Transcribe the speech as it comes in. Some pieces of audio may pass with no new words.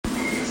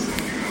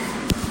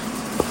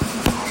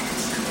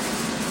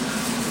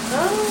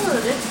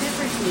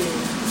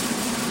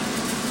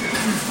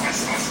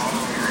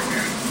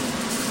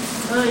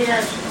Oh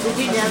yeah, did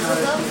you dance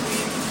with them?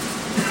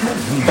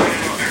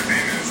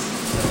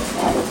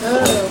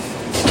 Oh.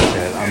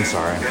 Shit, I'm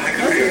sorry.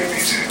 Okay.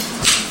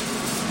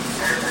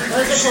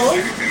 Oh, is it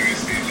cold?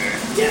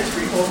 Yeah, it's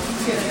pretty cool.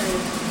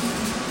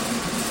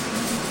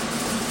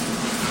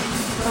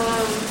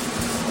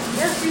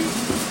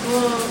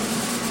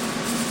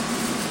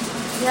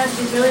 Yeah,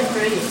 she's really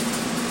pretty.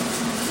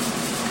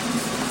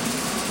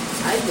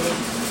 I think.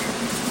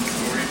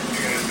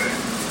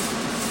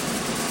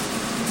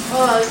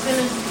 Oh, I was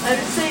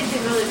saying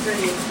she's really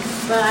pretty,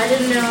 but I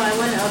didn't know. I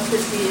went up to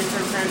see if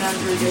her pronouns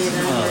were they,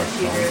 them, or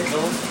she, her.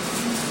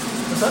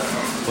 What's up?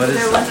 What is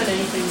there that? wasn't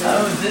anything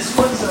there. Oh, this is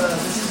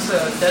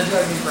Dead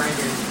Dragon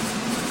Grinder.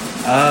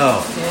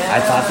 Oh, Yeah. I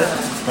thought that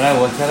when I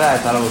looked at it,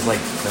 I thought it was like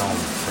film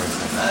for a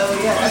second. Oh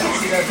yeah, I can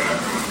see that.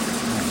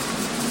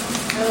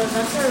 Oh,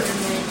 that's our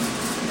roommate,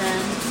 Ben.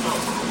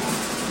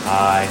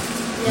 Hi.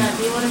 Yeah,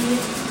 do you want to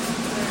meet?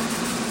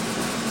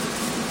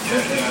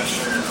 Yeah,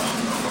 sure.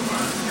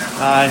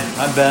 Hi,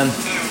 I'm Ben.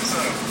 Hey, what's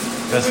up?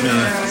 That's me.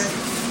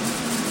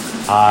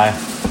 Hi.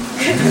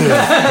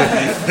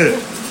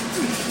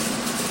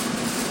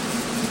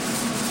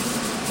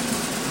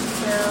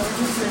 Yeah, we're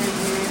just sitting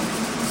here.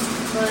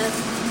 But,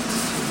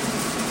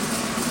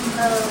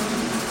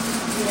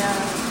 yeah.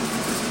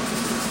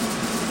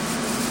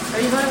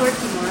 Are you going to work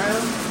tomorrow?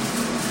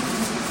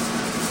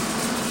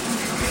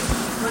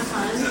 What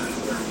time?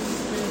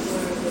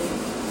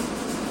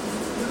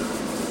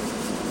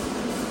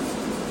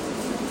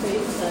 Are you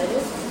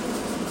excited?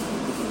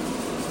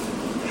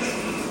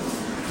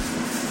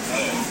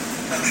 Oh,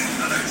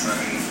 I'm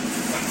excited.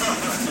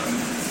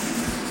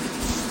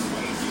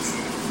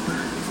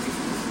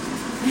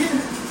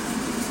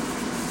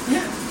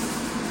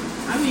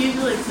 I'm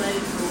usually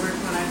excited for work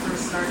when I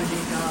first start a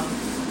new job.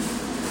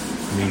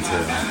 Me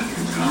too.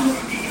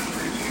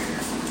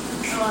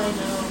 Oh, I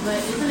know, but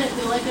isn't it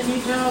feel like a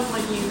new job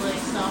when you like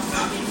stop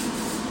working?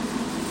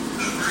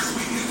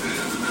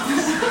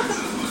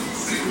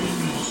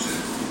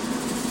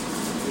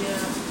 Yeah.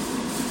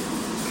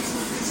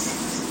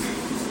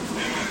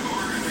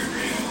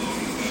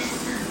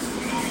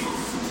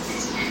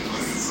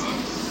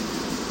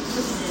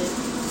 Okay.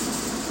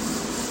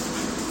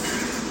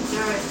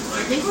 Alright,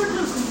 I think we're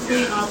the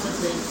complete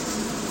opposites.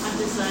 I've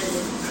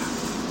decided.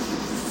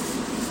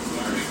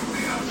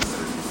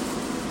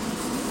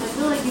 I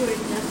feel like you are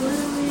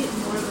definitely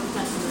more of a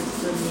pessimist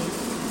than me.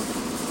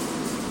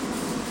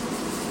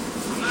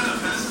 I'm not a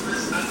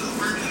pessimist. I just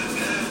work at a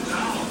dead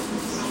job,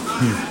 so I'm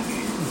not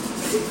happy.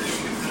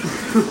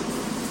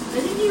 I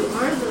think you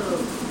are though.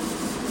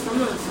 Some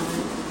of the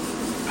time.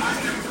 I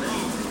am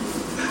broke.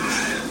 I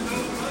have no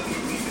money.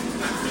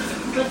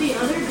 But the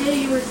other day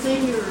you were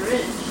saying you were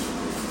rich.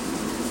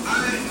 I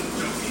am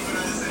joking when I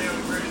say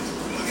I'm rich.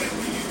 Look at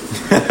me.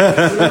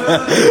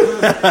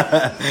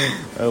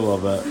 I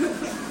love that.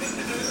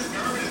 There's a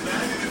garbage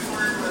bag in it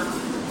for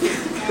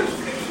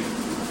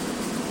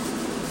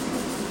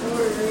Don't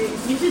worry.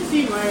 You should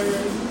see my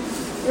room.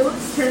 It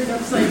looks turned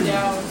upside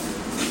down.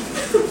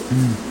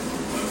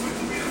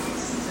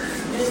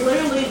 It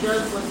literally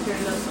does look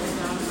turned upside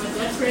down. My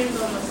bed frame's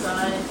on the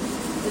side,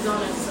 is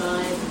on its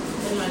side,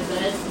 and my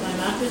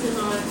mattress is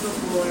on the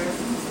floor.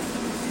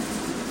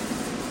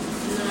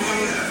 And then I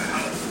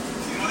have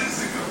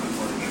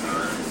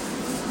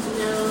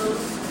no,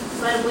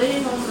 but I'm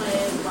waiting on my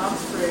box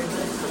spring,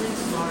 but it's coming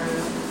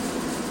tomorrow.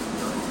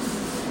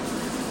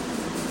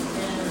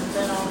 And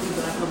then I'll be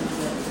back on my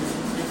bed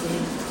frame, I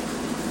think.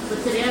 But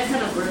today I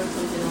kind of broke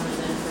something on my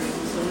bed frame,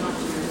 so I'm not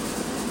sure.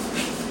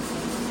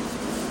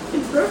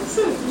 It broke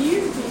so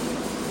weird.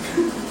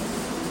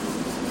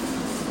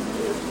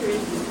 It was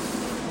crazy.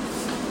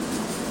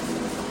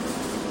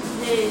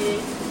 Hey.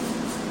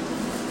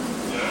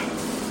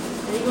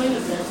 Are you going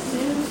to bed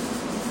soon?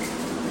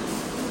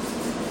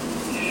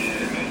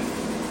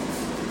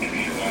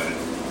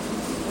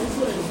 That's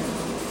what I know.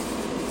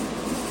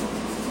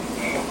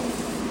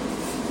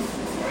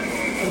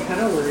 I'm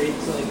kind of worried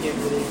to like get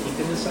really deep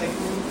in the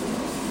cycle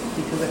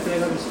because I feel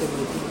like I'm just going to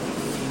be too much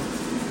reading.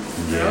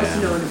 Yeah. I also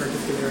know in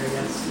particular, I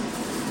guess.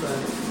 But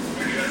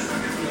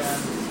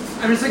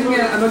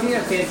yeah, I'm looking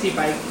at fancy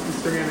bike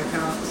Instagram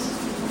accounts,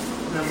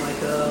 and I'm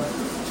like,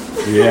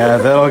 Yeah,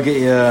 that'll get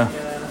you. yeah.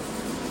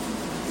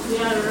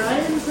 Yeah,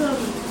 Ryan's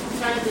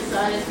trying to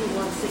decide if he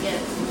wants to get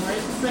more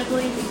into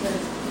cycling because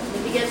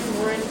if he gets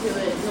more into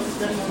it, he'll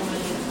spend more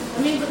money.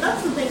 I mean, but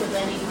that's the thing with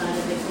any kind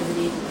of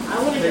activity. I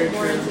want to Very get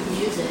more true. into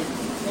music,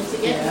 and to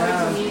get more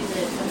into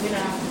music, I'm gonna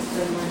have to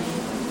spend money.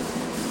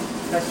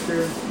 That's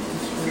true.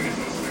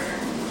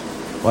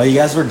 While you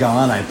guys were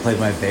gone, I played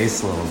my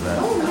bass a little bit.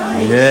 Oh,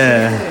 nice.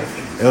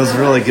 Yeah, it was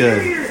really Hear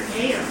good. your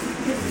hair,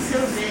 because it's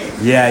so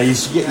big. Yeah, you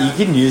should get. You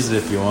can use it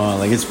if you want.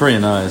 Like it's pretty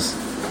nice.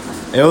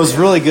 It was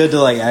really good to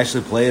like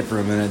actually play it for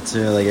a minute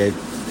too. Like it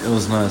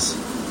was nice.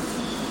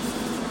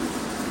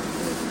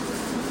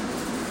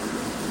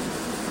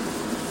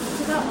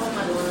 It's about all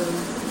my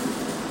loans.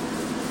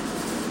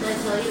 Did I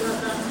tell you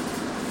about that?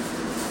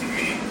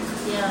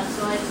 Yeah, so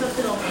I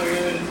accepted all my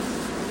loans.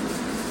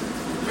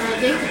 And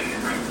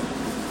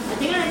I think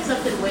think I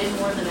accepted way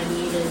more than I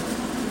needed.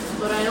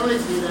 But I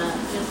always do that,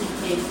 just in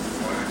case.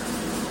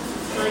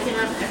 So I can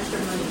have extra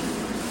money.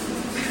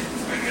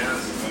 I guess.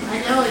 I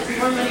know, it's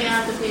more money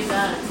I have to pay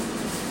back.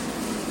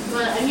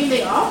 But, I mean,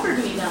 they offered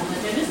me that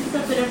much. I just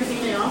accepted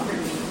everything they offered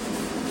me.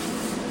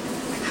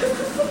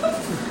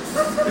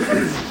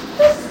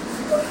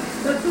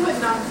 That's what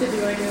not to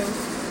do, I know.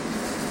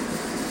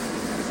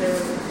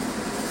 Terrible.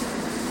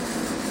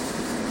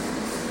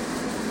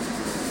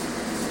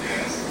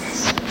 Yes,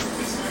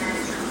 that's what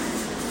I'm doing.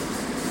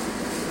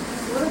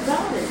 What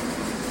about it?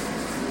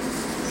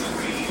 Is that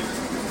weed?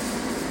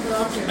 The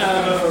option.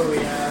 Oh,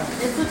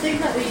 yeah. It's the thing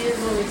that we use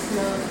when we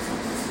smoke.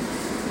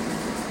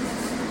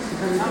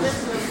 I'll just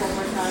smoke one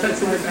more time.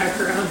 That's in the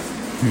background.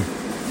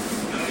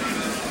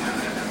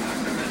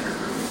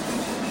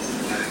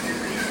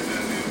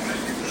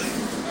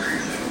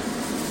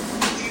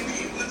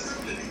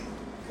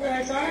 Well,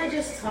 I thought I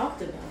just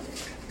talked about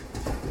it.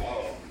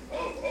 Oh,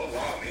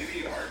 wow. Maybe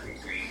you are from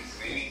Queens.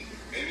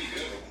 Maybe you do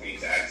have a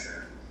Queens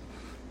accent.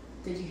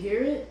 Did you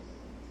hear it?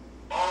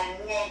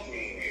 I'm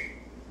walking.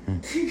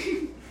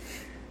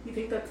 You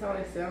think that's how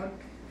I sound?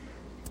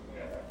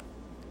 Yeah.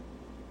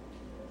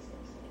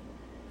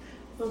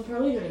 Well, I'm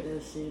probably gonna go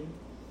soon.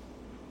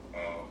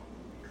 Oh,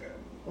 okay.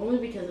 Only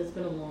because it's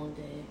been a long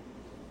day.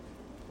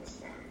 That's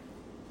fine.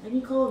 I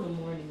can call in the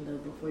morning though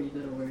before you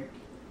go to work.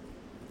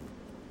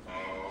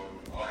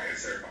 I'll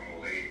answer if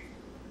I'm late.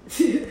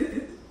 Oh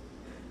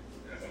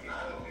If I'm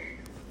not late,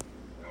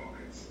 no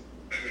worries.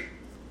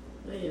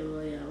 yeah,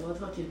 well, yeah. Well, I'll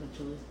talk to you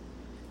eventually.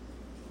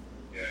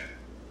 Yeah.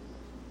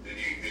 Did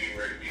you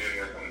work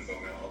on the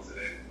film at all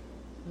today?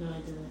 No,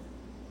 I didn't.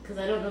 Because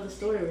I don't know the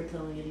story we're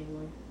telling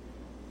anymore.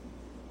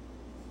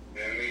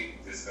 Didn't we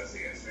discuss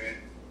it yesterday?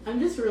 I'm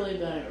just really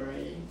bad at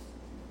writing.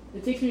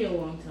 It takes me a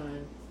long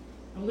time.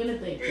 I'm gonna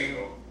think Wait,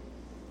 though.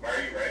 why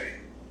are you writing?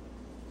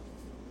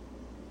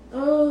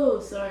 Oh,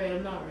 sorry,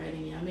 I'm not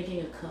writing it. I'm making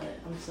a cut.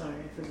 I'm sorry,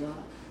 I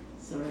forgot.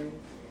 Sorry.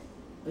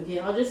 Okay,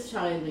 I'll just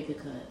try and make a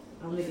cut.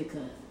 I'll make a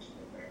cut.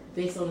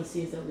 Based on the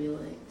scenes that we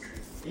liked.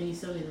 And you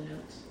send me the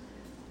notes.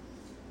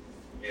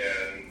 Yeah,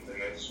 and the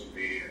next would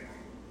be.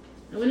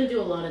 I'm gonna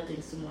do a lot of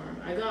things tomorrow.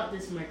 I got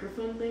this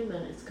microphone thing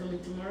that is coming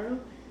tomorrow.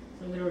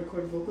 So I'm gonna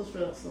record vocals for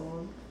that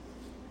song.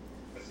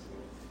 That's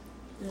cool.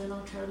 And then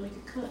I'll try to make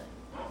a cut.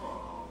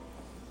 Oh,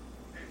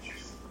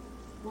 interesting.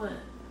 What?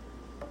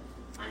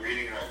 I'm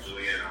reading how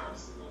Juliana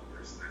was the one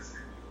person I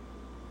said.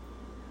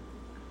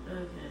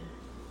 Okay.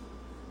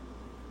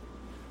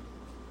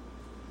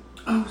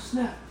 Oh,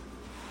 snap.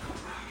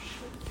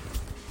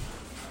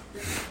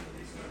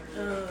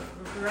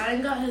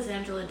 Ryan got his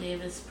Angela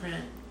Davis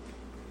print.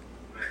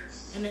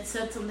 Nice. And it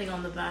said something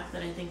on the back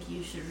that I think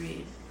you should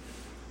read.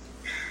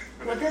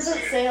 What does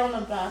it say on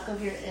the back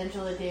of your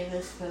Angela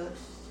Davis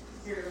post?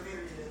 Here, let me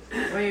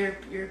read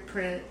it. Or your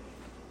print?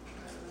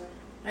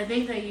 I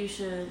think that you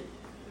should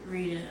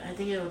read it. I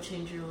think it'll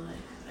change your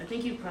life. I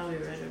think you probably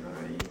read it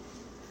already. Do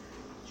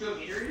you want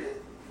me to read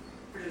it?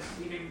 Or just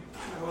reading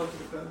my wallet to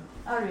the phone?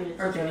 I'll read it.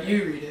 Okay,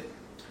 you read it.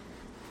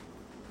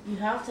 You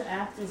have to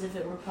act as if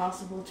it were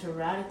possible to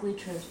radically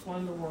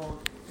transform the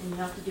world, and you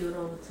have to do it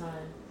all the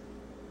time.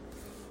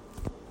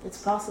 It's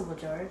possible,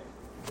 Jared.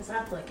 Just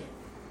act like it.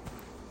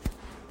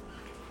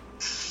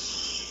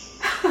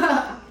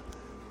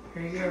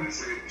 Here you go.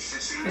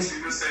 She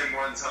was saying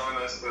one telling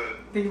us the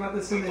Think about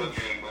this image.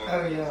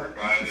 Oh yeah,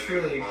 it's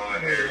really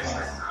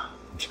awesome.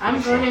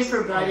 I'm voting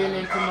for Biden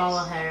and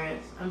Kamala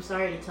Harris. I'm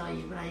sorry to tell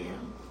you, but I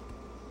am.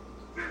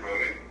 You're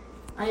voting?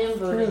 I am It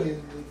voting. really is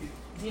really good.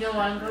 Do you know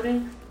why I'm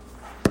voting?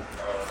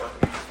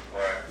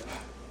 Why?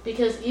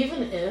 Because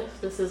even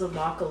if this is a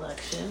mock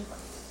election,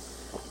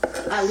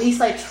 at least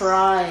I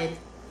tried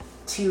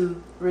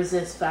to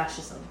resist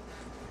fascism.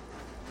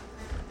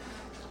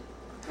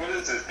 What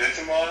is this,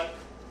 Digimon?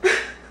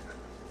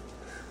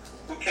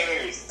 Who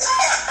cares?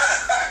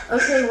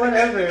 Okay,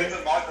 whatever. If it's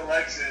a mock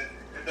election,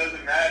 it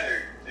doesn't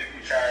matter if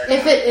you try.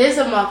 If it is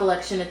a mock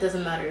election, it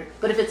doesn't matter.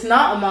 But if it's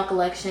not a mock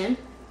election,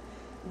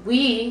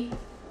 we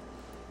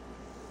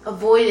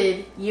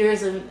avoided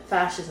years of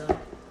fascism.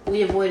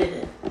 We avoided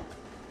it.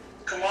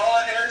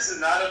 Kamala Harris is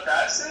not a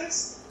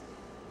fascist?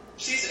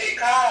 She's a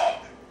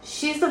cop.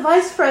 She's the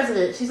vice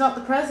president. She's not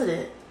the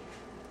president.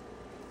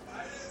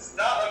 Biden's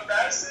not a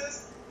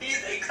fascist?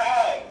 He's a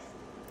cop.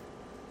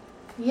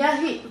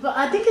 Yeah, but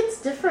I think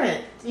it's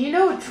different. You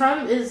know,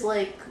 Trump is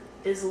way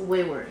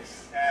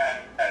worse. A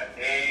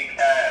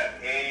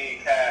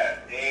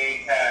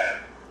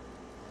cab.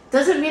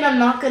 Doesn't mean I'm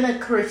not gonna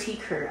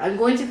critique her. I'm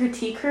going to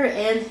critique her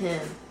and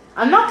him.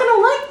 I'm not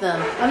gonna like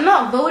them. I'm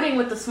not voting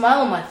with a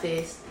smile on my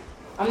face.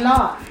 I'm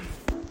not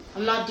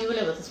doing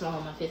it with a smile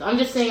on my face. I'm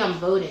just saying I'm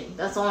voting.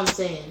 That's all I'm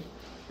saying.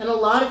 And a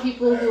lot of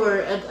people who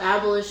are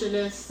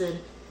abolitionists and,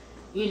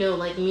 you know,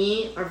 like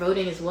me, are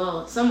voting as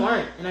well. Some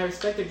aren't, and I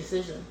respect their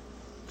decision.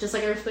 Just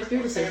like I respect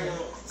your decision.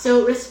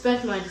 So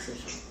respect my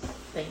decision.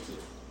 Thank you.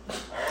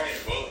 Alright,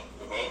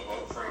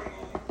 vote for him.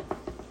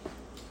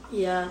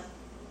 Yeah.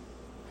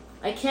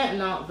 I can't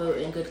not vote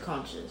in good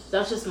conscience.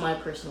 That's just my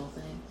personal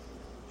thing.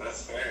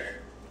 That's fair.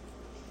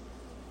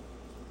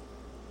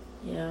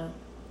 Yeah.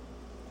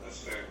 That's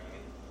fair, man.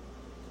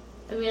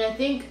 I mean, I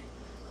think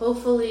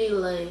hopefully,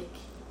 like,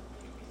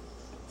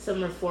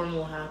 some reform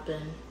will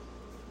happen.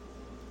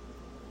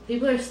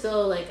 People are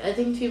still, like, I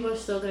think people are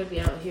still going to be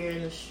out here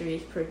in the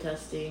streets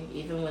protesting,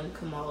 even when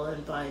Kamala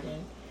and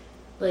Biden.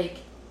 Like,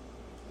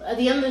 at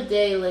the end of the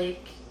day,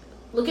 like,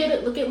 look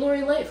at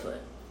Lori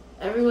Lightfoot.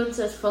 Everyone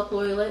says fuck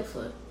Lori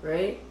Lightfoot,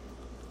 right?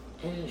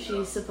 And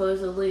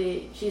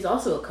she's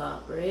also a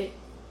cop, right?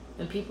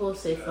 And people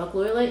say fuck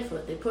Lori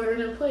Lightfoot. They put her in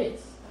her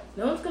place.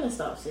 No one's gonna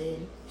stop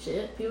saying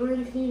shit. People are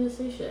gonna continue to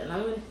say shit, and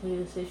I'm gonna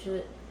continue to say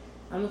shit.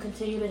 I'm gonna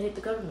continue to hate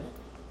the government.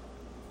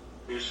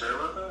 You sure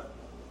about that?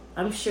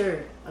 I'm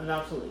sure. I'm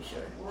absolutely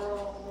sure. We're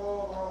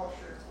all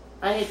sure.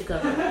 I hate the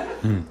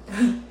government.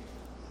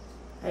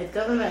 I hate the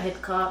government. I hate the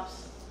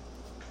cops.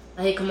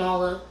 I hate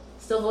Kamala.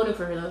 Still voting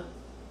for her though.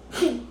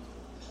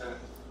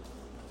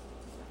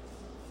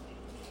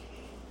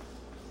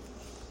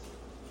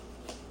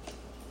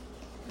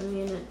 I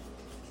mean,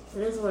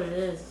 it is what it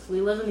is.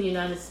 We live in the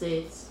United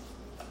States.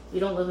 We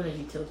don't live in a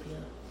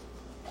utopia.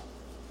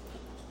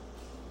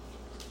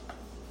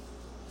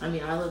 I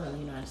mean, I live in the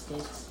United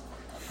States.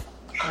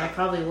 And I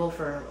probably will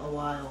for a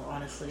while,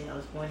 honestly. I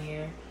was born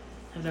here.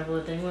 I've never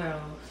lived anywhere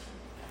else.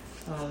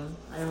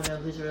 I don't know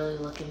who's really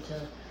looking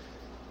to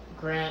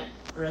grant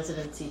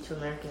residency to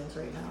Americans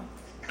right now.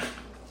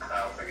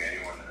 I don't think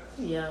anyone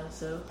is. Yeah,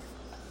 so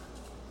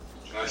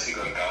Unless you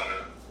go to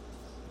Ghana.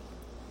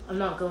 I'm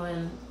not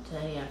going to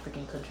any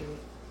African country.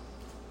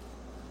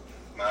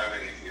 Not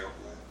even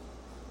Ethiopia.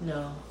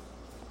 No.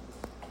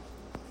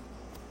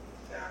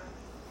 Yeah.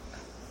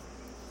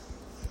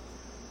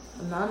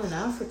 I'm not an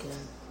African.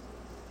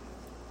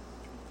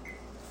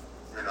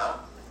 You're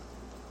not?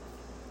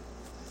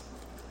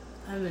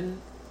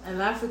 I'm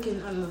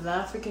African. I'm of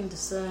African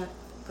descent,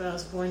 but I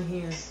was born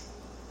here.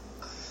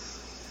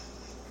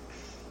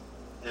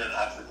 You're an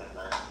African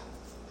man.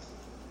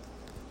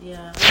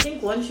 Yeah, I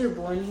think once you're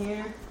born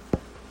here,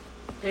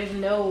 there's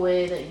no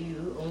way that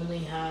you only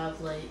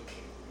have, like,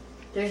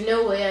 there's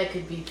no way I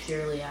could be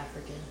purely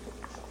African.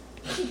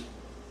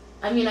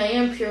 I mean, I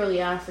am purely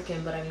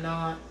African, but I'm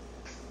not,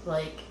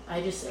 like,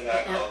 I just... You're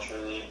not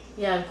culturally...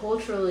 Yeah, I'm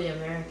culturally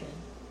American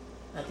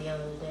at the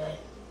end of the day.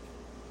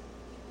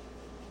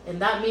 And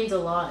that means a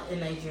lot in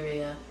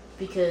Nigeria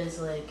because,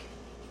 like,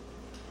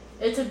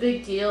 it's a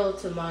big deal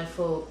to my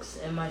folks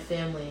and my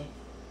family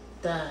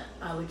that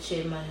I would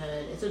shave my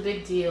head. It's a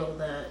big deal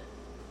that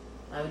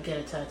I would get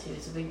a tattoo.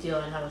 It's a big deal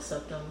I'd have a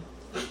septum.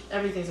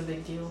 Everything's a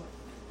big deal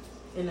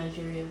in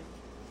Nigeria.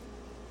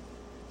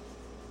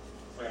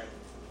 Right.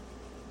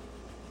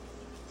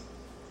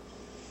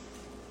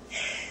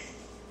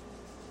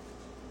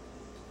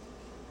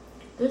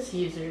 This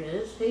user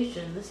is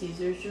Haitian. This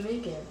user is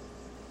Jamaican.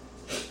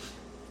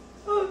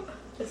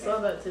 I saw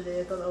that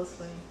today. I thought that was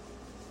funny.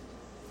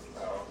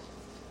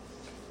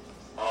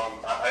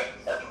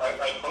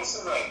 I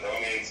posted that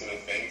donate to the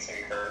thing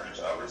to encourage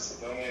others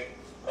to donate,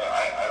 but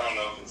I don't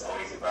know if it's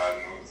always a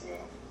bad move to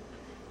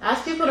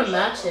ask people to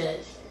match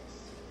it.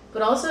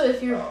 But also,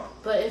 if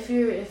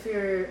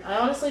you're, I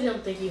honestly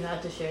don't think you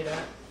had to share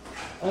that,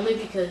 only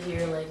because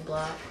you're like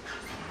black.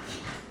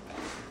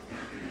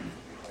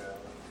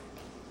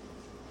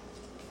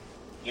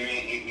 You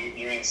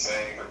mean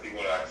saying for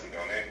people to actually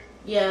donate?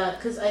 Yeah,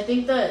 because I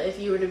think that if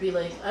you were to be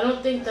like,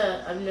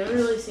 I've never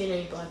really seen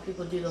any black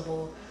people do the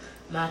whole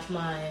match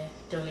my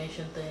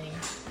donation thing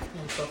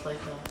and stuff like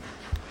that.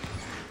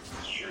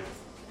 Sure.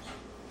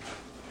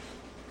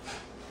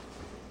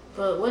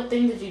 But what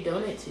thing did you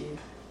donate to?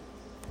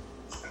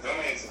 I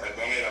donate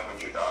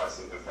 $100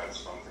 to the defense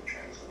fund for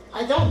trans women.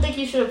 I don't think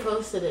you should have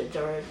posted it,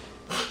 Jared.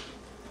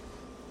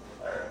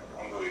 Alright,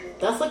 unbelievable.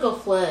 That's like a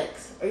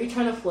flex. Are you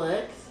trying to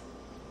flex?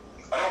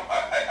 I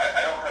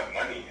don't have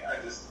money.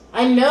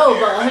 I know,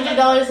 but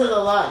 $100 is a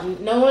lot.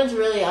 No one's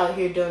really out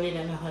here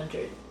donating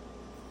 $100.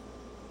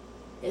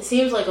 It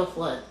seems like a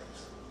flex.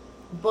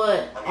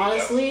 But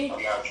honestly,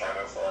 I'm not trying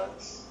to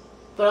flex.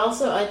 But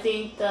also, I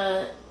think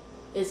that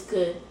it's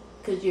good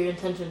because your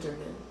intentions are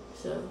good.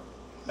 So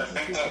I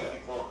think that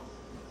people,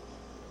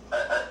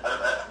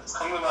 it's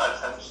come to my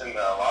attention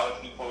that a lot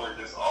of people are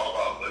just all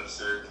about lip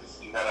service.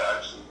 You gotta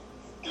actually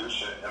do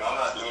shit, and I'm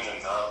not doing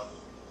enough.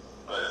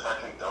 But if I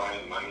can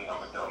donate money, I'm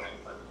gonna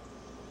donate money.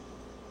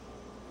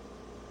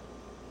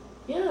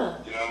 yeah.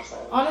 You know what I'm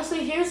saying?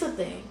 Honestly, here's the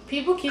thing.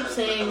 People keep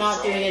saying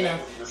not doing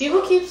enough.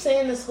 People keep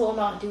saying this whole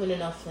not doing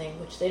enough thing,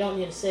 which they don't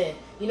need to say it.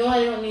 You know why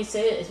they don't need to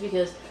say it? It's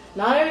because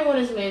not everyone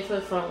is made for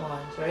the front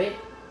lines, right?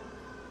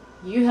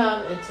 You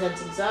have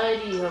intense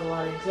anxiety. You have a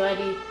lot of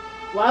anxiety.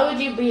 Why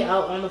would you be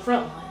out on the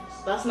front lines?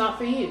 That's not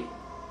for you.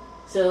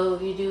 So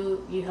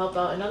you help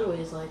out in other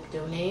ways, like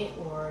donate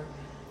or,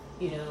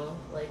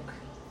 like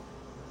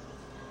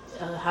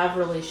have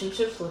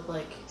relationships with,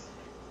 like,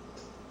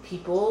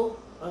 people,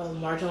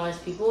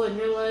 marginalized people in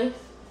your life.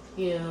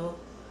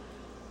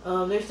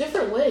 There's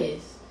different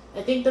ways.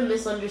 I think the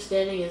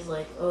misunderstanding is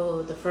like,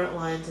 oh, the front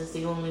lines is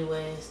the only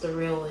way, it's the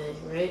real way,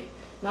 right?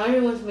 Not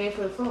everyone's made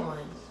for the front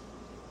lines.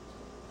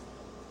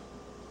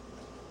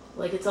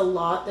 Like, it's a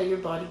lot that your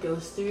body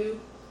goes through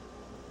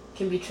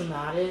can be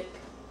traumatic,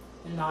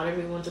 and not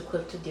everyone's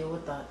equipped to deal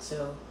with that.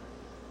 So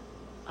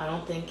I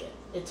don't think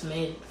it's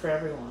made for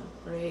everyone,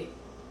 right?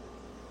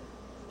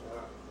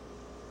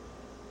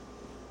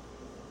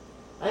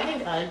 I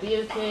think I'd be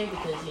okay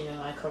because, you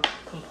know, I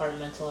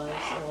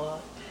compartmentalize a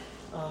lot.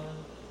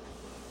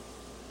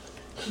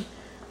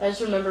 I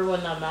just remember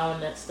when that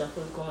Malinet stuff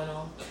was going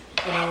on,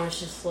 and I was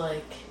just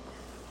like,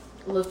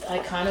 look, I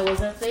kind of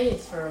wasn't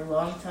phased for a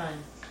long time.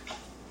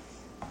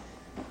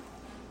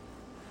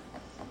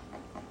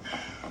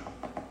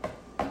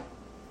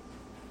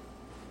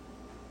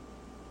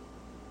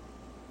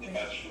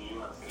 Yeah, sure,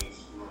 you are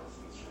phased.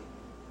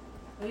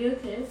 Are you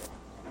okay?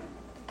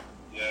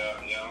 Yeah,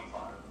 I'm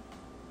fine.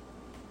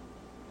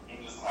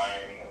 I'm just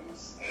tired.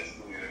 It's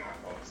really my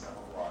fault. I have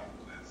a lot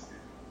to this.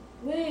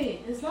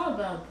 Wait, it's not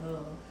about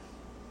both.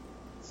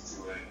 It's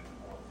too late.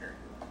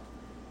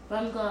 But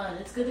I'm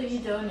glad. It's good that you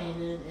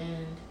donated,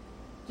 and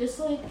just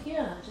like,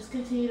 yeah, just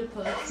continue to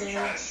post I wasn't it.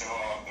 trying to show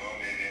off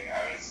donating.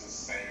 I was just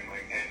saying,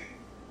 like, hey,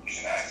 you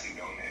should actually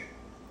donate.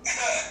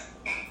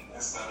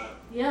 Instead of...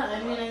 Yeah,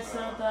 I mean, I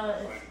saw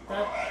that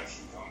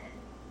actually donate.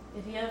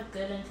 if you have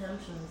good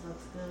intentions,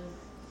 that's good.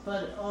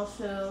 But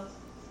also,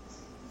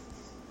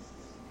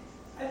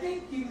 I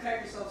think you can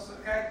cut yourself some.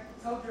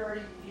 Tell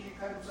Jordy he should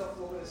cut himself a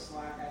little bit of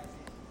slack. I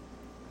think.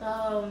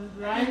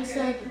 Ryan I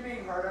said think you're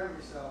being hard on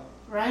yourself.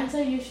 Ryan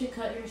said you should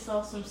cut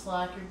yourself some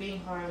slack. You're being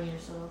hard on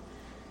yourself.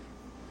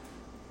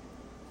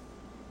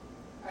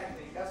 I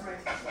think that's my. I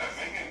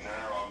think in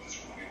general, I'm just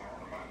really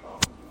hard on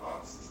myself.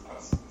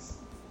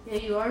 Yeah,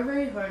 you are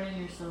very hard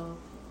on yourself.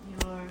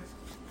 You are.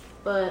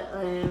 But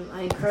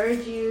I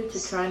encourage you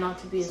to try not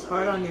to be as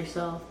hard on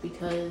yourself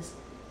because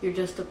you're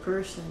just a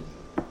person.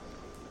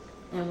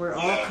 And we're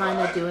all kind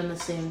of doing the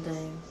same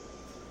thing.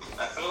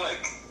 I feel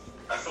like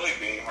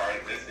being hard,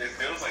 it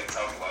feels like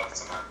tough love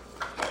to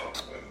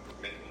myself.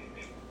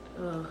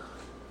 Ugh.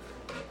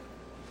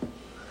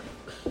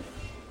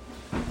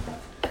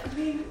 I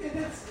mean,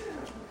 it's.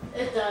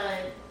 It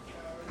died.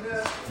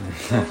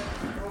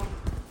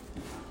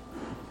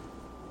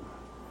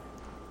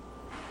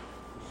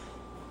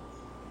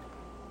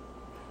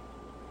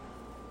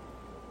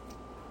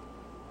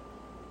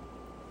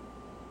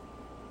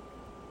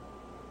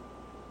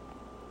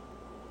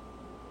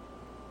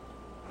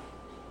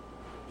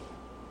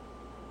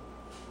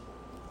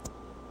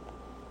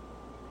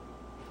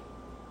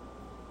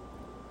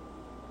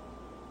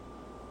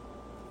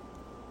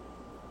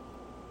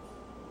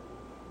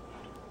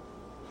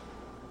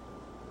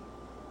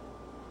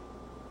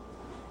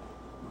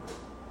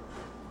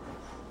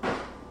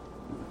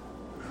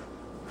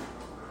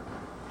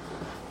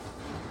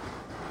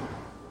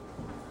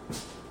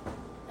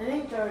 I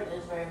think Jared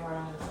is very hard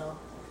on himself,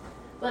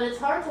 but it's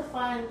hard to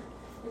find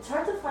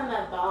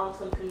that balance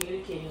when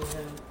communicating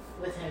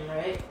with him,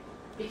 right?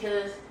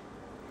 Because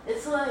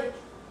it's like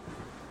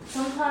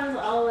sometimes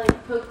I'll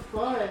like poke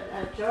fun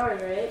at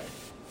Jared, right?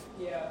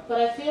 Yeah.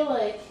 But I feel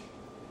like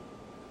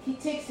he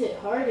takes it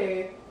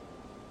harder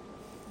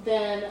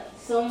than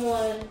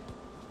someone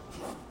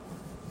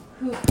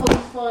who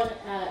pokes fun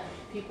at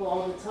people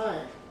all the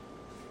time.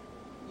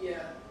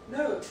 Yeah.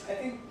 No, I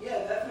think, yeah,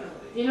 definitely.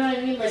 You know what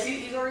I mean? Like,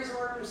 he's already so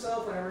hard on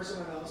himself whenever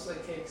someone else,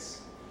 like,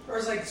 takes... Or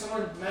it's like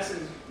someone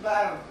messes... But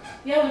I don't know.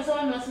 yeah, when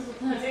someone messes with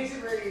him. He takes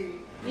it very...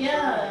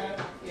 Yeah.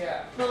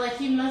 Yeah. But like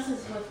he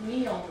messes with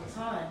me all the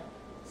time.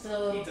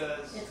 So He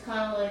does. it's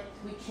kind of like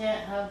we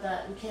can't have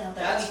that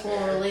That's equal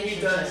fair. relationship.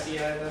 He does,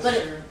 yeah, that's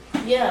But true.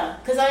 Yeah,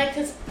 because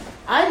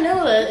I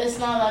know that it's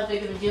not that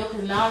big of a deal.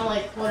 Because now I'm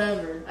like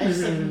whatever. I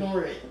just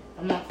ignore it.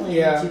 I'm not playing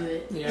into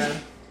it. Yeah.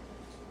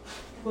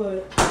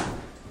 But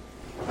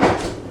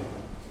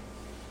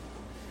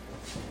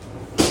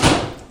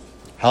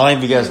How long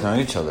have you guys known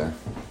each other?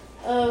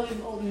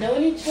 we've all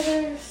known each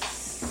other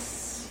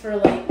for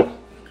like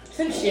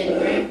since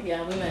January.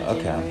 Yeah, we met in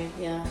Okay. January.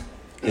 Yeah.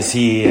 Is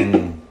he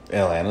in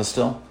Atlanta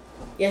still?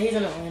 Yeah, he's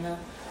in Atlanta.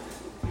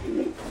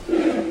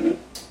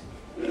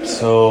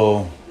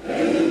 So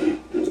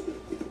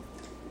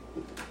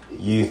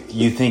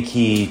you think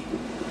he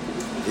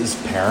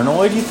is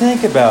paranoid? You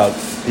think about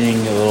being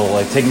a little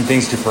like taking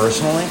things too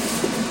personally?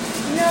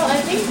 No, I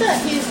think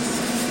that he's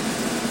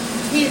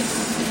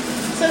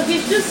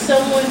just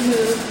someone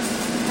who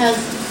has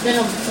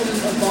been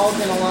involved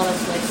in a lot of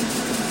like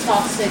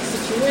toxic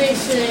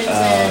situations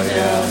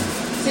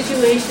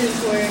situations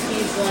where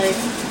he's like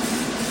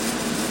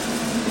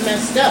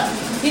messed up.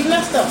 He's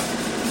messed up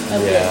a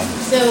bit.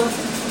 So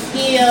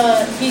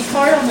he's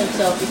hard on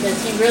himself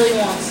because he really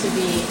wants to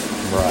be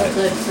a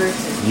good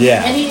person.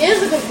 Yeah. And he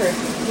is a good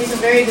person. He's a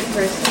very good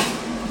person.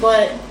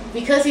 But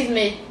because he's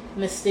made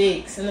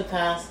mistakes in the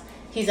past,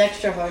 he's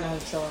extra hard on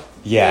himself.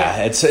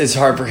 Yeah, it's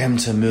hard for him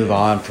to move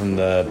on from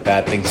the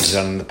bad things he's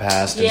done in the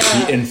past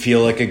and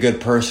feel like a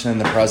good person in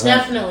the present.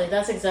 Definitely,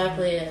 that's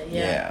exactly it.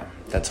 Yeah,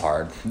 that's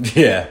hard.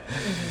 Yeah.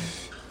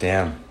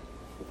 Damn.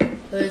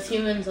 But as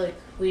humans, like,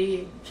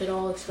 we should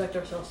all expect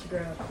ourselves to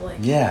grow. Like,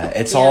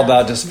 it's all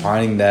about just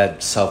finding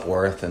that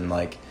self-worth and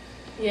like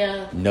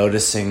yeah,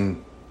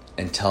 noticing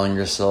and telling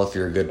yourself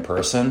you're a good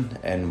person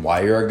and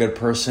why you're a good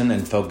person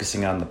and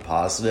focusing on the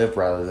positive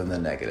rather than the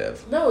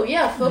negative. No,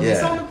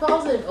 focus on the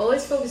positive.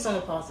 Always focus on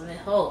the positive. It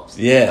helps.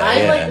 Yeah,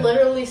 I like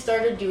literally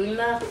started doing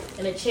that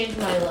and it changed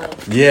my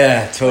life.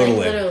 Yeah, totally.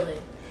 Like, literally.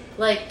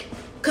 Like,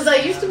 because I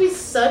used to be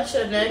such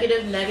a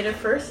negative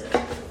person.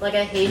 Like,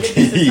 I hated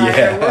this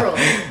entire world.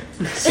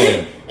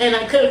 And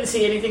I couldn't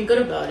see anything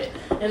good about it.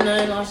 And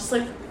then I was just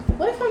like,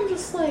 what if I'm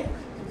just like,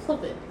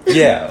 flip it?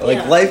 Yeah,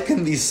 like life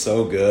can be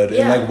so good.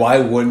 And like, why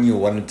wouldn't you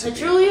want it to be? It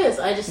truly is.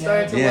 I just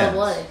started to love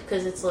life.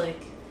 Because it's like,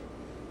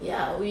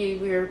 we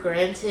were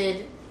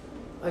granted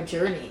a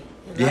journey.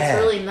 And that's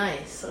really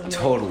nice.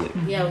 Totally.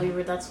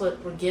 Like, that's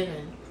what we're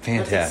given.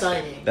 Fantastic. That's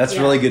exciting. That's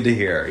really good to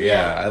hear.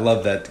 Yeah, I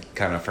love that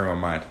kind of frame of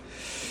mind.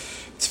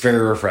 It's very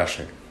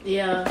refreshing.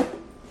 Yeah.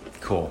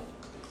 Cool.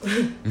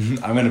 I'm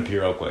gonna pee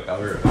real quick. I'll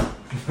be right back.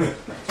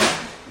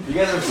 You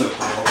guys are so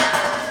cool.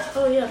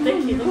 Oh yeah,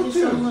 thank you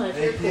so much.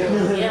 You're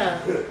cool. Yeah.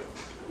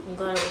 I'm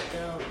glad it worked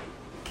out.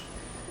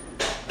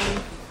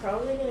 I'm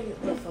probably gonna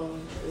get the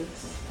phone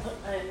because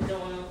I don't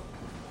wanna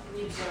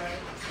leave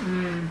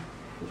sorry.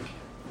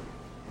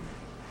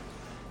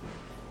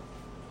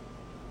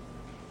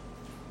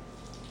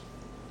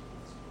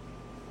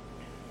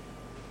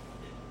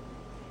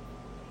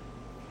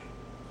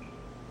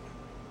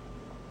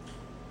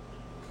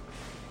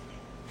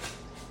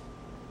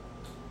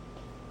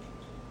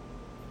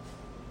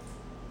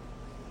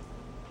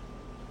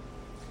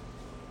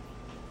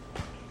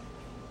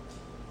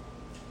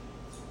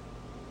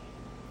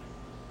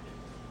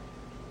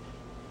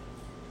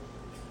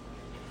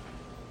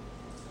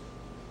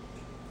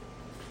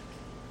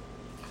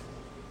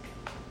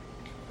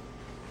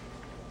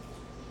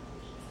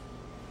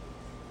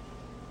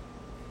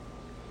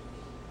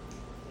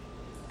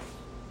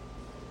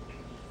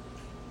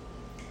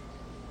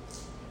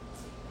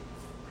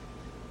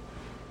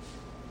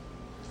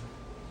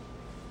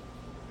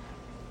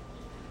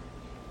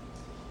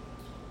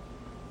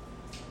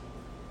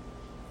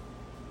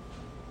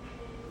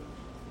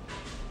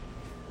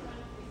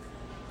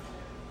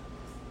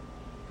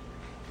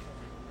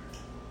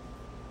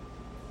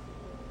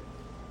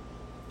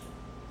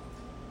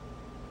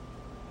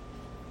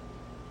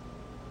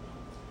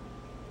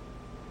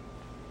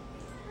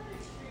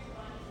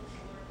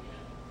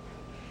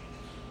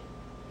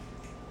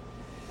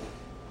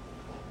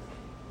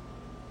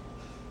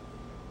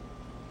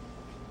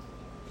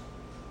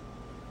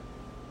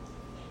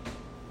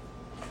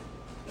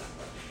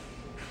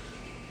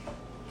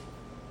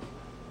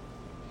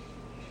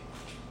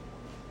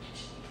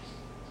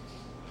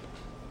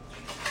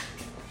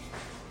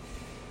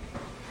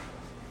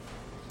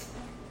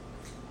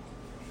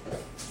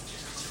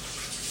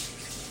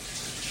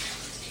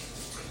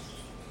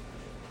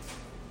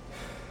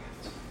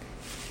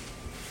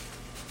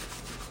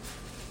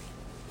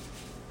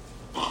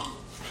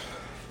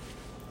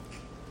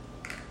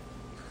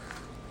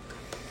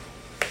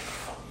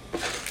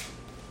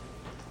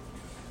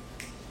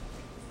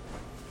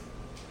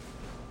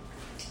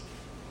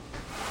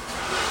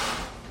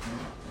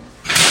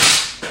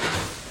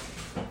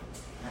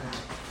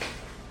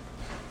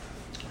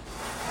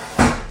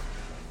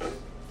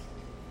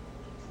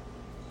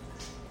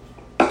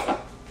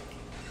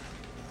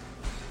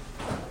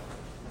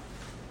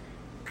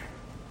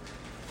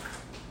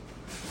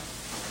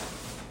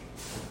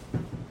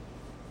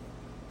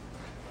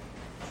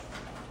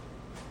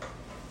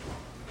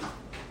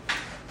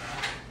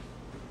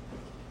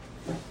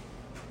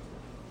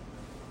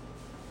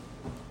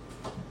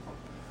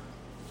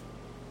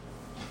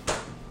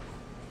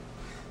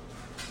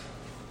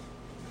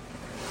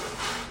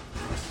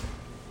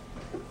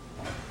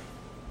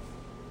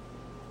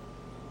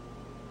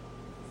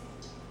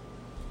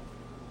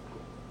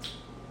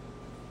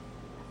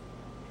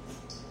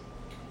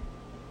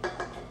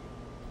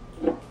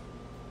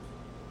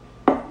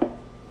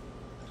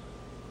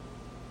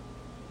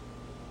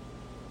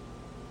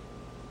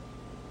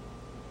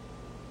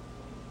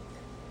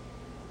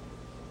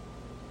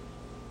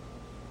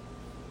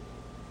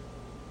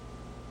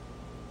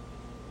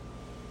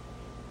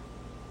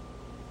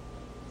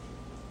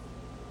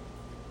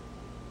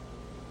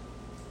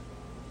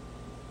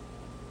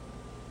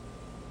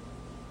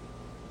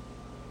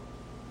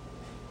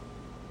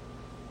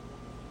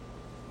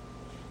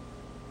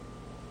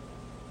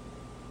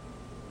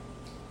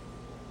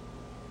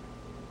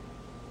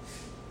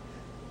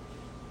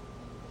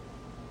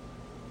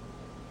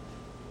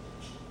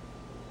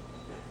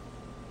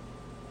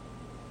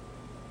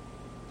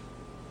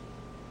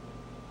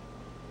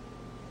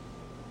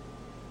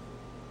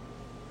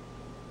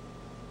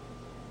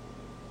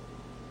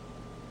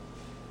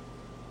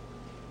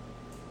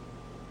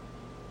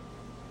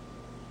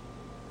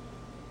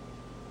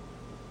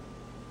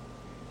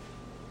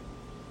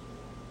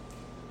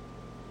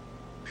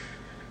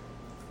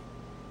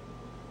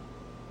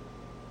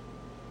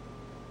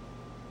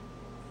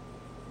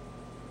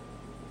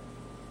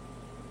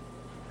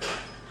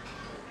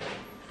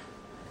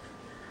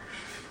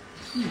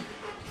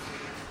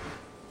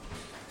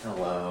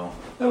 Hello.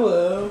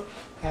 Hello.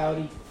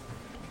 Howdy.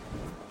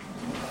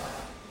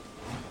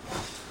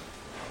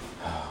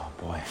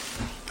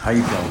 How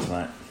you feeling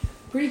tonight?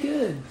 Pretty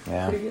good.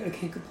 Yeah. Pretty good. I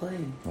can't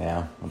complain.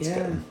 Yeah, that's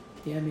good.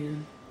 Yeah,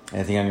 man.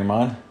 Anything on your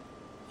mind?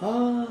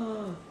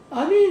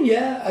 I mean,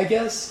 yeah, I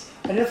guess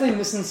I definitely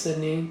missing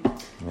Sydney.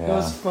 Yeah. It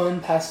was fun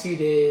past few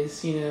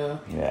days, you know.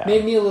 Yeah.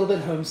 Made me a little bit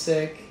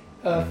homesick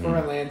from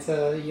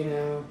Atlanta, you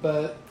know,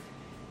 but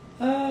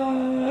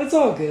it's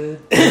all good.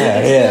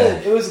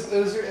 Yeah, Good. It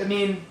was, I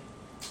mean,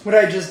 what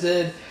I just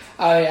did,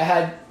 I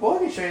had, well, I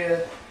can show you.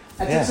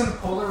 I took some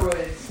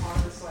Polaroids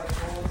on this, like,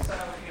 old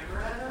style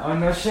camera. Oh,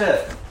 no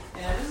shit.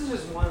 Yeah, this is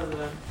just one of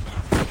them.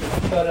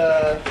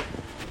 But,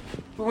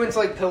 we went to,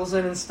 like,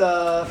 Pilsen and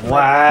stuff. Wow.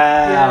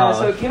 Yeah,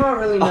 so it came out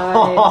really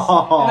nice.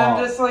 And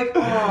I'm just like,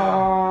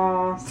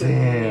 aww.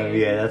 Damn,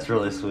 yeah, that's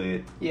really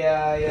sweet.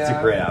 Yeah. It's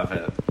a great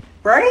outfit.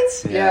 Right?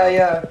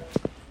 Yeah.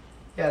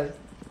 Yeah,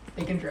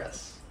 they can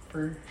dress,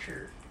 for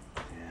sure.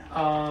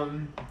 Yeah.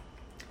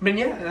 But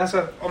yeah, and that's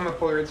what all my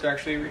Polaroids are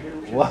actually over here.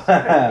 Which is Wow.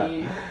 kinda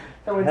neat.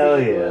 That went Hell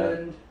to yeah.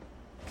 England.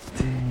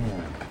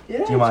 Damn.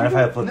 Yeah, Do you mind if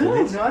I flip through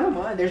these? No, I don't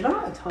mind. There's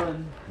not a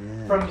ton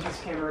from this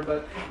camera,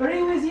 but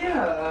anyways,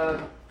 yeah.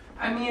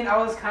 I mean, I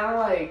was kind of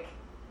like,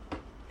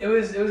 it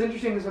was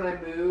interesting because when I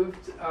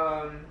moved,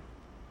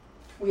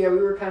 we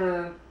were kind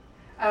of,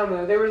 I don't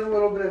know, there was a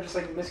little bit of just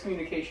like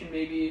miscommunication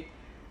maybe,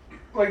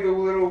 like the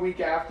little week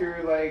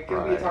after, like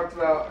we had talked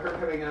about her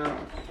coming out,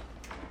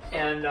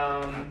 and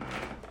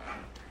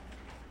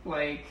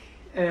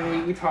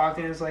and we talked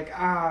and it was like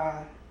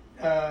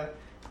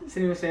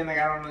Cindy was saying like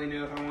I don't really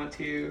know if I want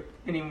to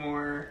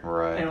anymore,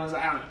 Right. and it was,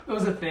 I don't know, it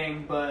was a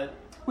thing, but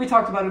we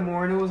talked about it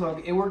more and it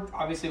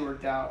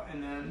worked out,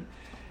 and then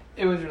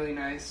it was really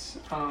nice,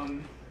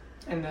 and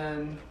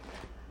then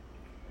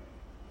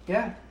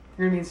yeah,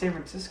 you're gonna be in San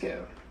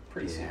Francisco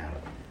pretty soon,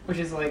 which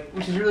is gonna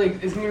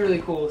be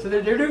really cool. So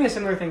they're doing a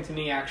similar thing to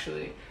me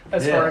actually,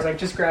 as far as like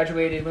just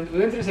graduated. We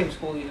went to the same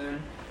school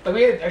even, but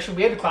we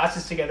had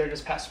classes together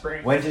this past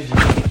spring. When did you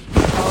meet?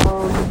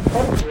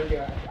 About a year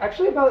ago.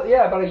 Actually, about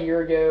a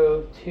year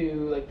ago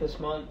to like this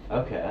month.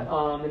 Okay.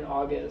 In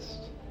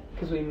August,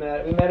 because we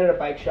met at a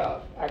bike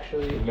shop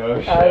actually.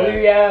 No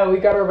shit. We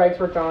got our bikes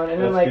worked on,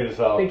 and then That's like good as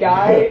hell. the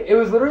guy, it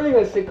was literally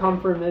a sitcom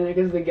for a minute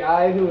because the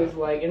guy who was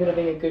like ended up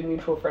being a good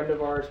mutual friend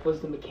of ours was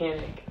the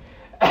mechanic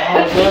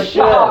at the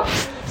shop.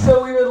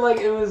 So we would like,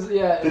 it was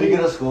Did he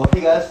go to school with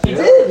you guys too? He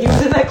did. He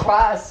was in that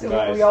class.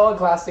 Nice. We all had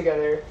class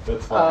together.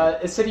 That's fun.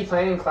 A city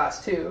planning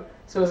class too.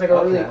 So it was like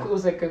it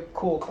was like a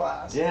cool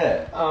class.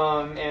 Yeah.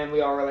 And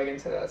we all were like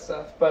into that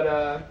stuff. But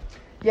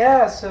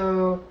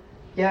so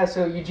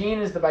Eugene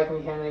is the bike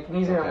mechanic and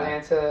he's in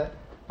Atlanta.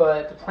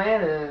 But the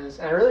plan is,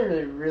 and I really,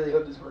 really, really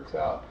hope this works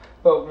out.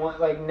 But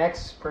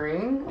next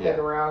spring, like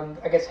around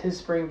I guess his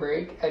spring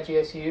break at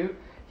GSU,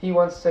 he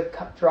wants to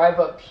drive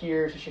up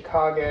here to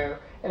Chicago,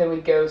 and then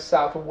we go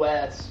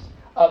southwest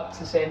up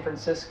to San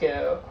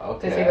Francisco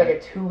to take like a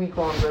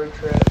 2-week-long road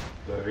trip.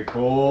 That'd be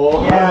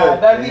cool. Yeah,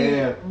 that'd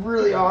be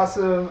really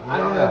awesome. Yeah. I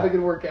don't know if it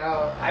could work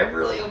out. I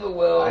really hope it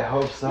will. I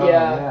hope so.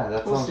 Yeah,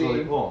 that sounds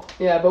really cool.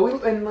 Yeah, but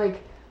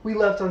we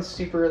left on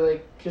super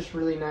like just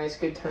really nice,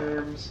 good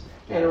terms,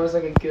 and it was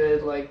like a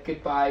good like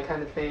goodbye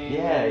kind of thing.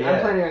 Yeah.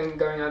 I'm planning on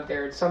going out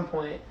there at some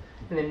point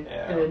in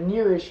a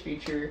nearish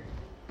future,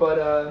 but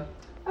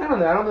I don't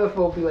know. I don't know if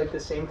it'll be like the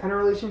same kind of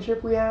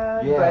relationship we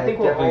had. Yeah, but I think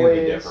we'll definitely always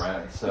be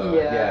different.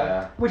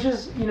 So which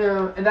is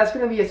and that's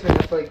gonna be something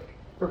I have to like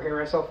prepare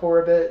myself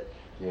for a bit.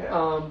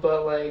 Yeah.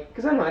 But like,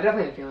 because I don't know, I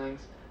definitely have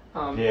feelings.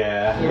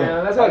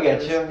 Yeah. That's how I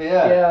get you.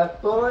 Yeah. Yeah,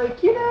 but like,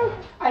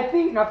 I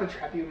think not to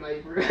trap you in my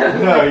room.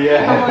 No,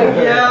 yeah. I'm like,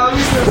 let me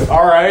just.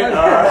 All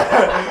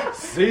right.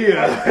 See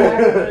ya.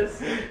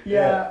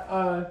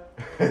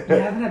 I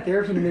haven't had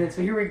therapy in a minute,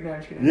 so here we go. No, I'm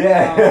just kidding.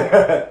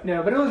 Yeah.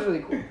 No, but it was really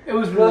cool. It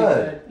was really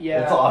good.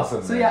 Yeah. That's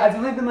awesome. So I've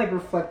definitely been like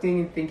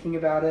reflecting and thinking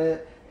about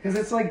it because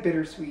it's like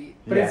bittersweet,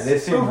 but it's they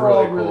seem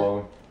overall really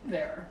cool. They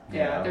are.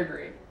 Yeah, they're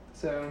great.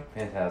 So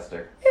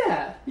fantastic.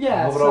 Yeah.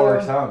 I hope it all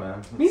works out,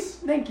 man.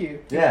 Thank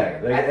you. Yeah,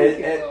 I think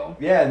it will.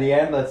 Yeah, in the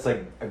end, that's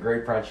like a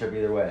great friendship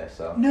either way.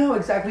 So no,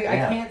 exactly. Yeah.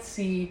 I can't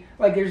see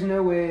like there's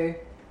no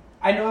way.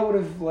 I know I would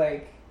have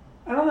like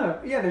I don't know.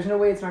 Yeah, there's no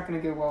way it's not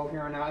going to go well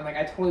here on out. And like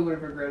I totally would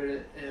have regretted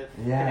it if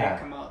it didn't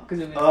come up because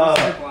it was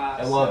such a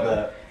blast. I love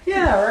that.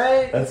 Yeah,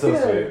 right. That's so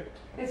sweet.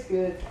 It's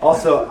good.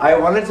 Also, I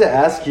wanted to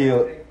ask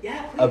you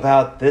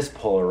about this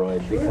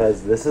Polaroid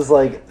because this is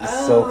like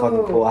so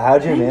fucking cool.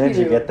 How'd you manage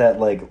to get that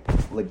like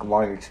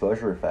long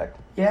exposure effect?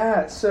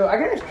 Yeah, so I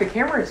got the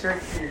camera is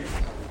right here,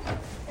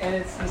 and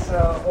it's this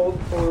old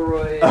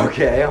Polaroid.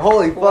 Okay,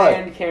 holy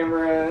fuck!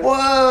 Camera.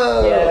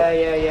 Whoa!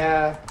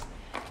 Yeah.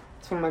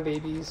 It's one of my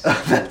babies.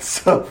 That's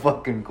so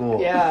fucking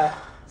cool. Yeah.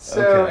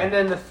 So and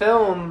then the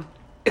film.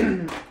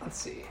 Let's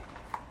see.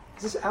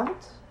 Is this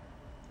out?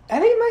 I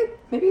think it might.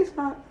 Maybe it's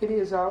not. Maybe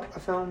it's out. A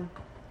film.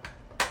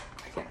 I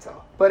can't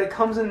tell. But it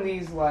comes in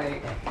these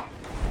like.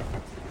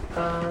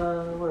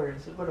 Where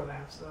is it? What do I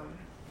have some?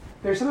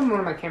 There's some of them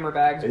in my camera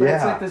bags, but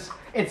it's like this.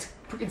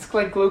 It's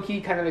like low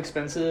key kind of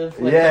expensive.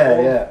 Like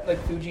like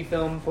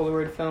Fujifilm,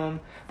 Polaroid film.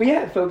 But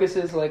yeah, it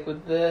focuses like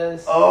with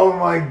this. Oh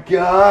my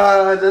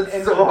god,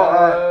 that's so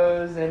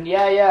hot. And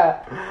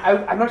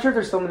I'm not sure if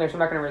there's film in there, so I'm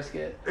not gonna risk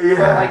it. Yeah.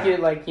 But I like it,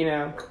 like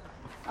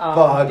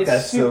Fuck, it's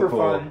that's super so cool.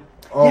 fun.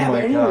 Oh yeah,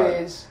 my but god.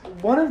 anyways,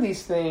 one of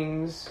these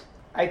things.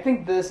 I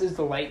think this is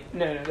the light.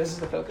 No, this is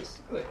the focus.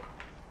 Wait.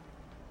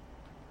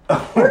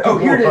 Oh,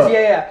 here it is.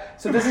 Yeah.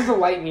 So this is the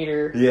light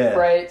meter. Yeah.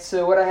 Right.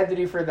 So what I had to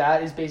do for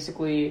that is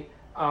basically,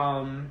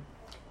 how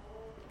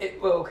did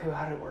it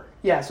work?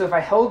 Yeah. So if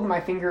I held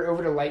my finger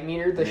over the light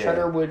meter, the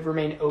shutter would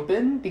remain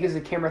open because the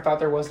camera thought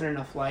there wasn't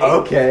enough light.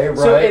 Okay.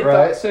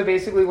 Right. So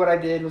basically, what I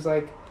did was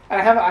like,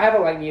 I have a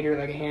light meter,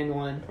 like a hand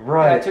one.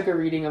 Right. And I took a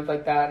reading of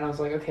like that, and I was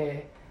like,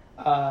 okay.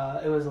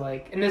 It was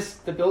like, and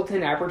the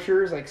built-in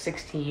aperture is like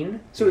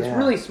 16, so it's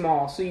really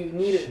small. So you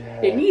need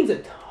it needs a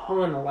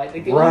ton of light.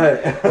 Like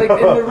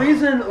and the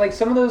reason, like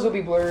some of those will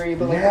be blurry,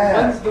 but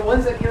like the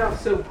ones that came out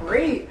so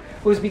great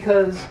was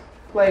because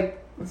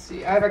like, let's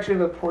see, I actually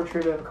have a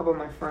portrait of a couple of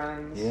my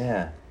friends.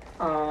 Yeah.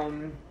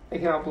 It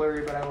came out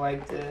blurry, but I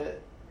liked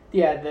it.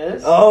 Yeah,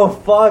 this. Oh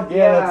fuck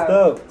yeah, that's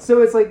dope.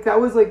 So it's like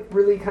that was like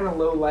really kind of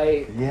low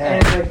light. Yeah.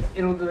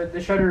 And like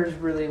the shutter is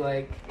really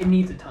like it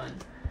needs a ton.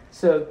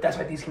 So that's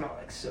why these came out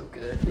like so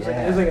good.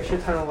 It was like a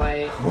shit ton of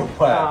light.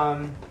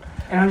 Wow.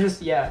 And I was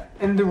just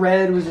and the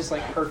red was just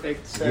like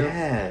perfect. So.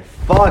 Yeah,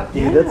 fuck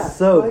dude, that's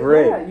so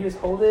great. Yeah, you just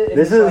hold it. And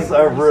this is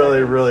like a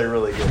really, really,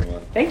 really good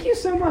one. Thank you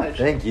so much.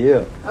 Thank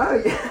you.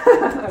 Oh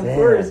yeah, of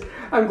course.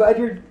 I'm glad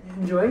you're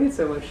enjoying it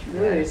so much.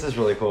 Really, this is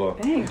really cool.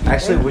 Thank you.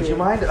 Actually, would you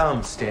mind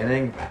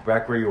standing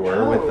back where you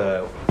were with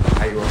the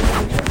how you were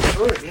holding it?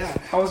 Sure. Yeah.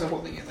 How was I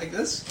holding it? Like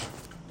this?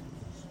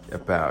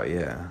 About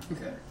Okay.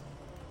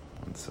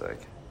 1 sec.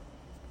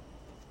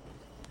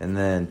 And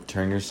then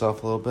turn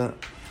yourself a little bit.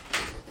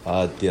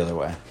 The other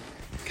way.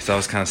 Because I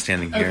was kind of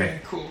standing here. Okay,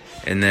 cool.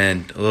 And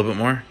then a little bit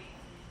more.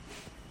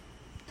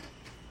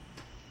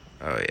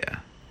 Oh, yeah.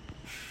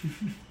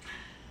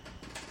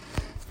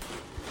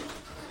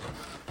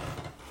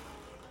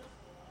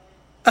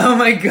 Oh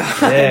my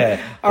god.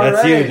 Yeah.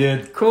 That's you,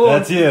 dude. Cool.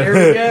 That's you. There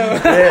we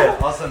go. Yeah.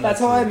 Awesome. That's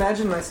how I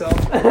imagine myself.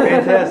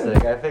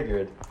 Fantastic. I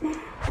figured.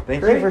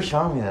 Thank you for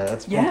showing me that.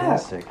 That's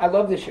fantastic. I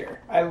love this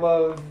share. I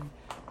love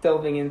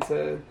delving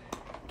into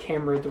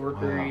camera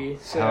dorkery. Wow.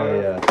 So Hell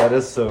yeah. That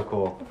is so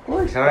cool. Of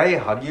course. Can I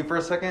hug you for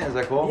a second? Is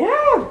that cool?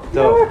 Yeah.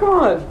 Dope. Back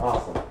on.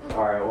 Awesome.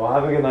 All right. Well,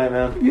 have a good night,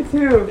 man. You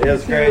too. It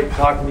was great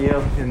talking to you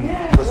and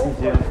listening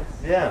to you.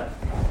 Yeah.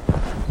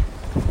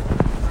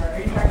 Are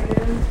you checking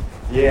in?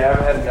 Yeah,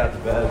 I'm heading out to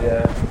bed,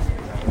 yeah.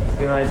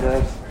 Good night,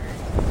 Debs.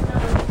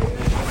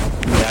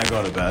 Yeah, I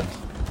go to bed.